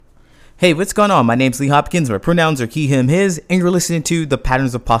Hey, what's going on? My name's Lee Hopkins. My pronouns are he, him, his, and you're listening to the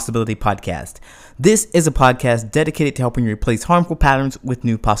Patterns of Possibility podcast. This is a podcast dedicated to helping you replace harmful patterns with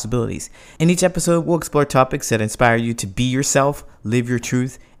new possibilities. In each episode, we'll explore topics that inspire you to be yourself, live your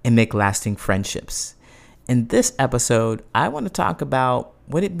truth, and make lasting friendships. In this episode, I want to talk about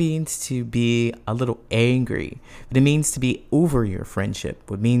what it means to be a little angry, what it means to be over your friendship,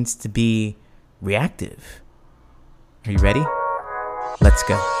 what it means to be reactive. Are you ready? Let's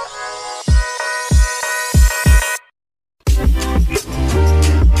go.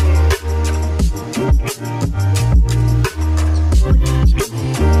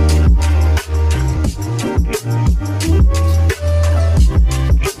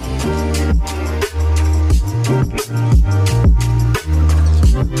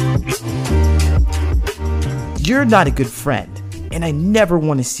 You're not a good friend, and I never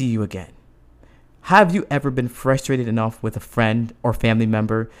want to see you again. Have you ever been frustrated enough with a friend or family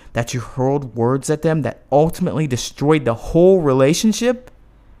member that you hurled words at them that ultimately destroyed the whole relationship?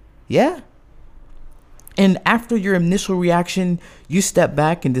 Yeah. And after your initial reaction, you step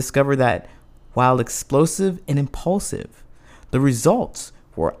back and discover that while explosive and impulsive, the results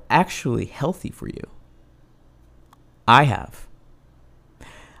were actually healthy for you. I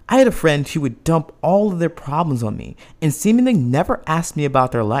had a friend who would dump all of their problems on me and seemingly never ask me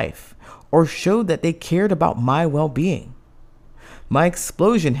about their life or showed that they cared about my well-being. My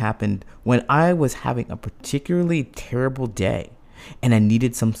explosion happened when I was having a particularly terrible day and I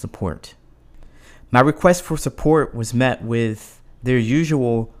needed some support. My request for support was met with their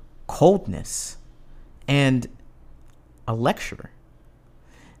usual coldness and a lecture.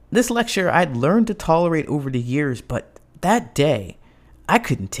 This lecture I'd learned to tolerate over the years, but that day, I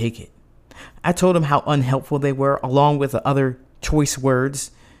couldn't take it. I told them how unhelpful they were, along with the other choice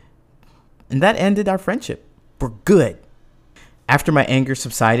words, and that ended our friendship for good. After my anger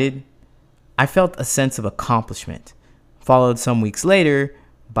subsided, I felt a sense of accomplishment, followed some weeks later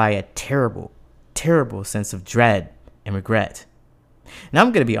by a terrible, terrible sense of dread and regret. Now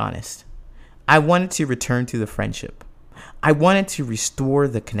I'm going to be honest. I wanted to return to the friendship. I wanted to restore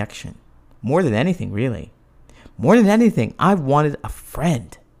the connection. More than anything, really. More than anything, I wanted a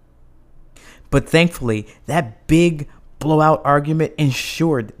friend. But thankfully, that big blowout argument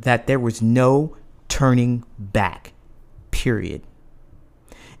ensured that there was no turning back. Period.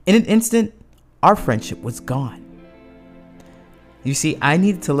 In an instant, our friendship was gone. You see, I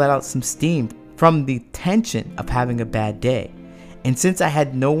needed to let out some steam from the tension of having a bad day. And since I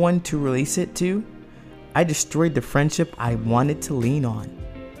had no one to release it to, I destroyed the friendship I wanted to lean on.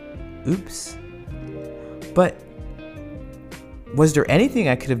 Oops. But was there anything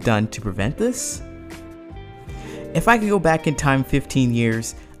I could have done to prevent this? If I could go back in time 15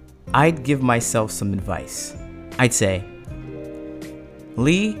 years, I'd give myself some advice. I'd say,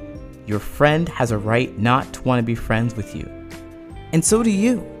 Lee, your friend has a right not to want to be friends with you. And so do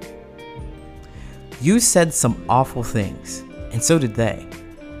you. You said some awful things, and so did they.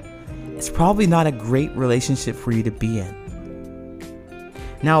 It's probably not a great relationship for you to be in.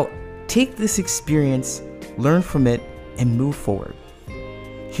 Now, take this experience, learn from it, and move forward.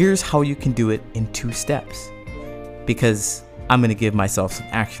 Here's how you can do it in 2 steps, because I'm going to give myself some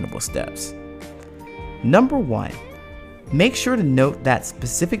actionable steps. Number 1, make sure to note that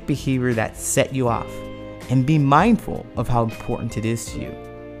specific behavior that set you off and be mindful of how important it is to you.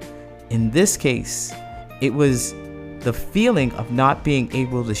 In this case, it was the feeling of not being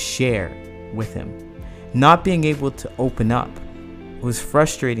able to share with him, not being able to open up. It was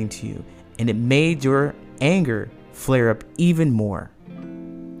frustrating to you, and it made your anger flare up even more.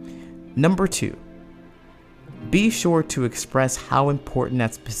 Number 2, be sure to express how important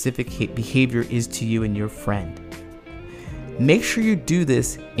that specific behavior is to you and your friend. Make sure you do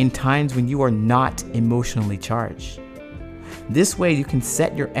this in times when you are not emotionally charged. This way you can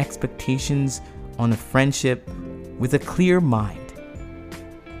set your expectations on a friendship with a clear mind.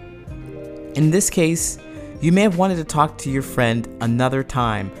 In this case, you may have wanted to talk to your friend another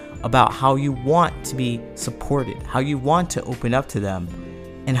time about how you want to be supported, how you want to open up to them,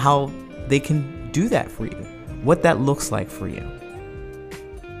 and how they can do that for you, what that looks like for you.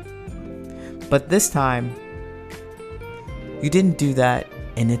 But this time, you didn't do that,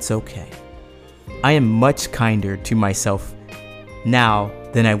 and it's okay. I am much kinder to myself now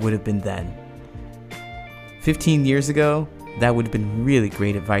than I would have been then. 15 years ago, that would have been really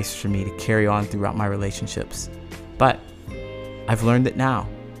great advice for me to carry on throughout my relationships. But I've learned it now.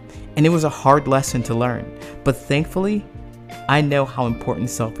 And it was a hard lesson to learn. But thankfully, I know how important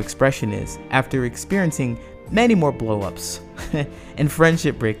self-expression is after experiencing many more blow-ups and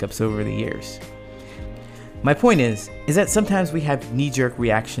friendship breakups over the years. My point is that sometimes we have knee-jerk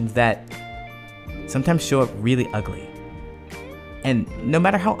reactions that sometimes show up really ugly. And no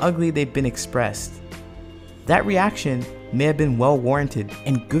matter how ugly they've been expressed, that reaction may have been well warranted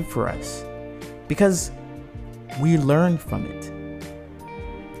and good for us because we learned from it.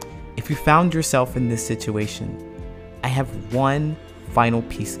 If you found yourself in this situation, I have one final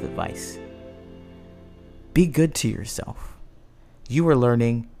piece of advice. Be good to yourself. You are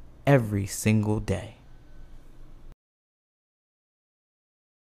learning every single day.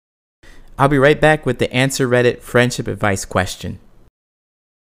 I'll be right back with the Answer Reddit friendship advice question.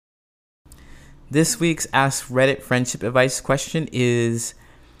 This week's Ask Reddit friendship advice question is,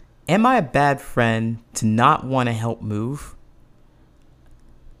 am I a bad friend to not want to help move?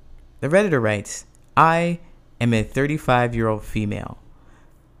 The Redditor writes, I am a 35-year-old female.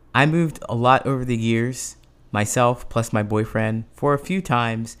 I moved a lot over the years, myself plus my boyfriend, for a few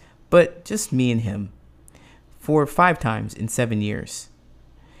times, but just me and him, for 5 times in 7 years.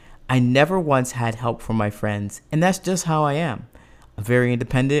 I never once had help from my friends, and that's just how I am. I'm very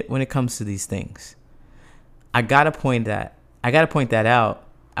independent when it comes to these things. I gotta point that out.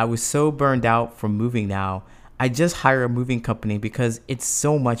 I was so burned out from moving now, I just hire a moving company because it's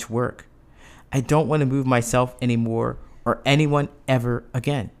so much work. I don't want to move myself anymore or anyone ever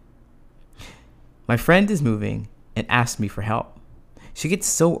again. My friend is moving and asked me for help. She gets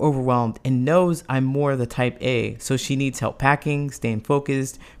so overwhelmed and knows I'm more the type A, so she needs help packing, staying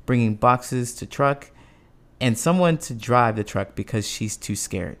focused, bringing boxes to truck, and someone to drive the truck because she's too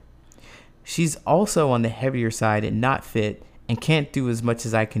scared. She's also on the heavier side and not fit and can't do as much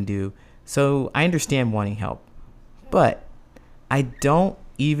as I can do, so I understand wanting help. But I don't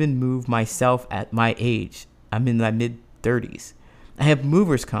even move myself at my age. I'm in my mid-30s. I have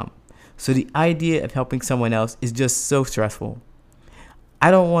movers come, so the idea of helping someone else is just so stressful. I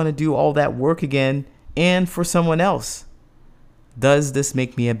don't want to do all that work again and for someone else. Does this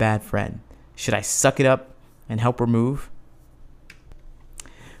make me a bad friend? Should I suck it up and help her move?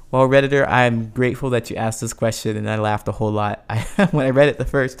 Well, Redditor, I'm grateful that you asked this question, and I laughed a whole lot. When I read it the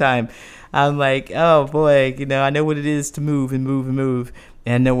first time, I'm like, oh boy, I know what it is to move, and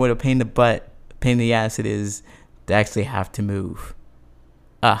I know what a pain in the ass it is to actually have to move.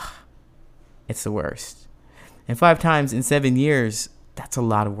 It's the worst. And 5 times in 7 years, that's a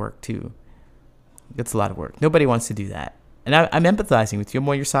lot of work too. That's a lot of work. Nobody wants to do that. And I'm empathizing with you. I'm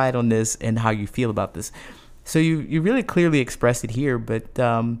on your side on this and how you feel about this. So you really clearly expressed it here. But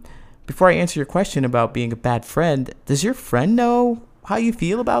before I answer your question about being a bad friend, does your friend know how you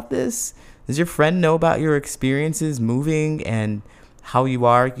feel about this? Does your friend know about your experiences moving and how you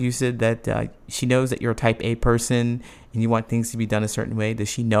are? You said that she knows that you're a type A person and you want things to be done a certain way. Does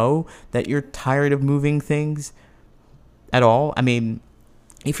she know that you're tired of moving things at all? I mean,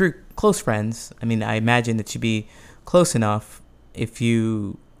 if you're close friends, I imagine that you'd be close enough if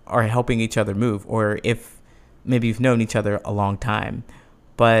you are helping each other move, or if maybe you've known each other a long time.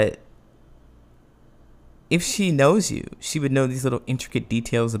 But if she knows you, she would know these little intricate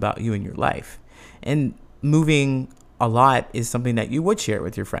details about you and your life. And moving a lot is something that you would share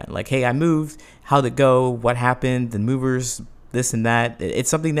with your friend. Like, hey, I moved, how'd it go? What happened? The movers, this and that. It's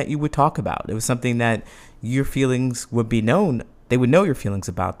something that you would talk about. It was something that your feelings would be known. They would know your feelings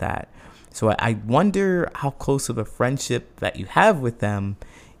about that. So I wonder how close of a friendship that you have with them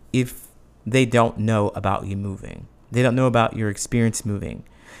if they don't know about you moving. They don't know about your experience moving.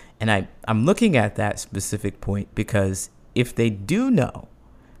 And I'm looking at that specific point because if they do know,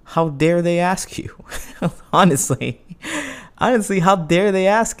 how dare they ask you? Honestly, how dare they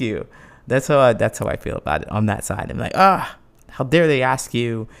ask you? That's how I feel about it on that side. I'm like, how dare they ask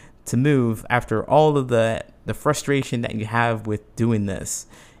you to move after all of the frustration that you have with doing this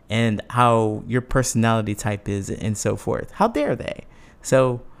and how your personality type is and so forth. How dare they?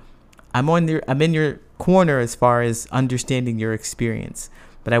 So I'm in your corner as far as understanding your experience,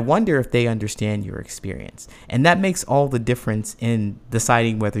 but I wonder if they understand your experience. And that makes all the difference in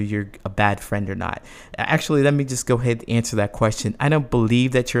deciding whether you're a bad friend or not. Actually, let me just go ahead and answer that question. I don't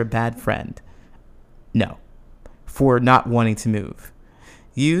believe that you're a bad friend. No, for not wanting to move.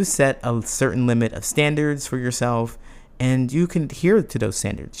 You set a certain limit of standards for yourself, and you can adhere to those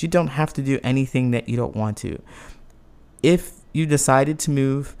standards. You don't have to do anything that you don't want to. If you decided to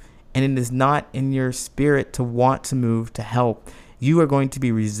move and it is not in your spirit to want to move to help, you are going to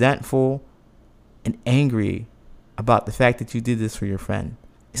be resentful and angry about the fact that you did this for your friend.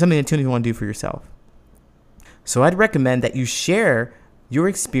 It's something that you don't even want to do for yourself. So I'd recommend that you share your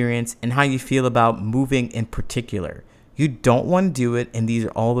experience and how you feel about moving in particular. You don't want to do it, and these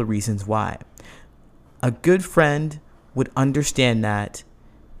are all the reasons why. A good friend would understand that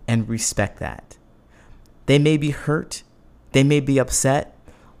and respect that. They may be hurt, they may be upset,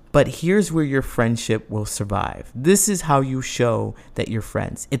 But here's where your friendship will survive. This is how you show that you're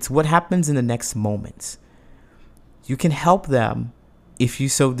friends. It's what happens in the next moments. You can help them if you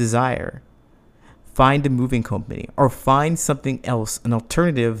so desire. Find a moving company or find something else, an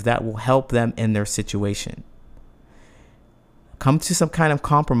alternative that will help them in their situation. Come to some kind of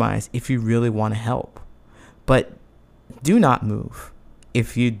compromise if you really want to help. But do not move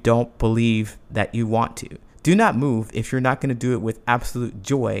if you don't believe that you want to. Do not move if you're not going to do it with absolute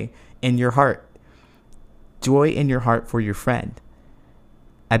joy in your heart. Joy in your heart for your friend.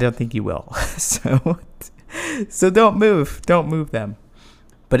 I don't think you will. So don't move. Don't move them.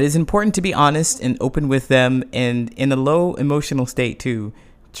 But it's important to be honest and open with them, and in a low emotional state too.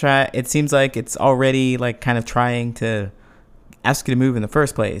 It seems like it's already like kind of trying to ask you to move in the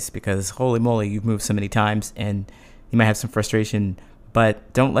first place, because holy moly, you've moved so many times and you might have some frustration.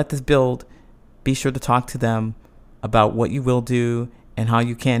 But don't let this build. Be sure to talk to them about what you will do and how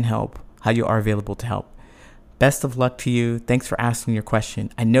you can help, how you are available to help. Best of luck to you. Thanks for asking your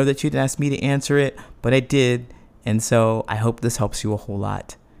question. I know that you didn't ask me to answer it, but I did. And so I hope this helps you a whole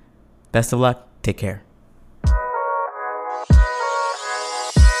lot. Best of luck. Take care.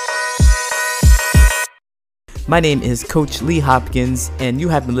 My name is Coach Lee Hopkins, and you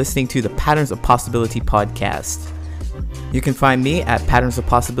have been listening to the Patterns of Possibility podcast. You can find me at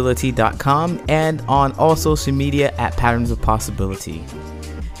patternsofpossibility.com and on all social media at Patterns of Possibility.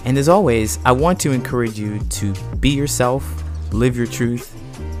 And as always, I want to encourage you to be yourself, live your truth,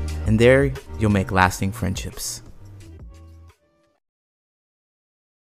 and there you'll make lasting friendships.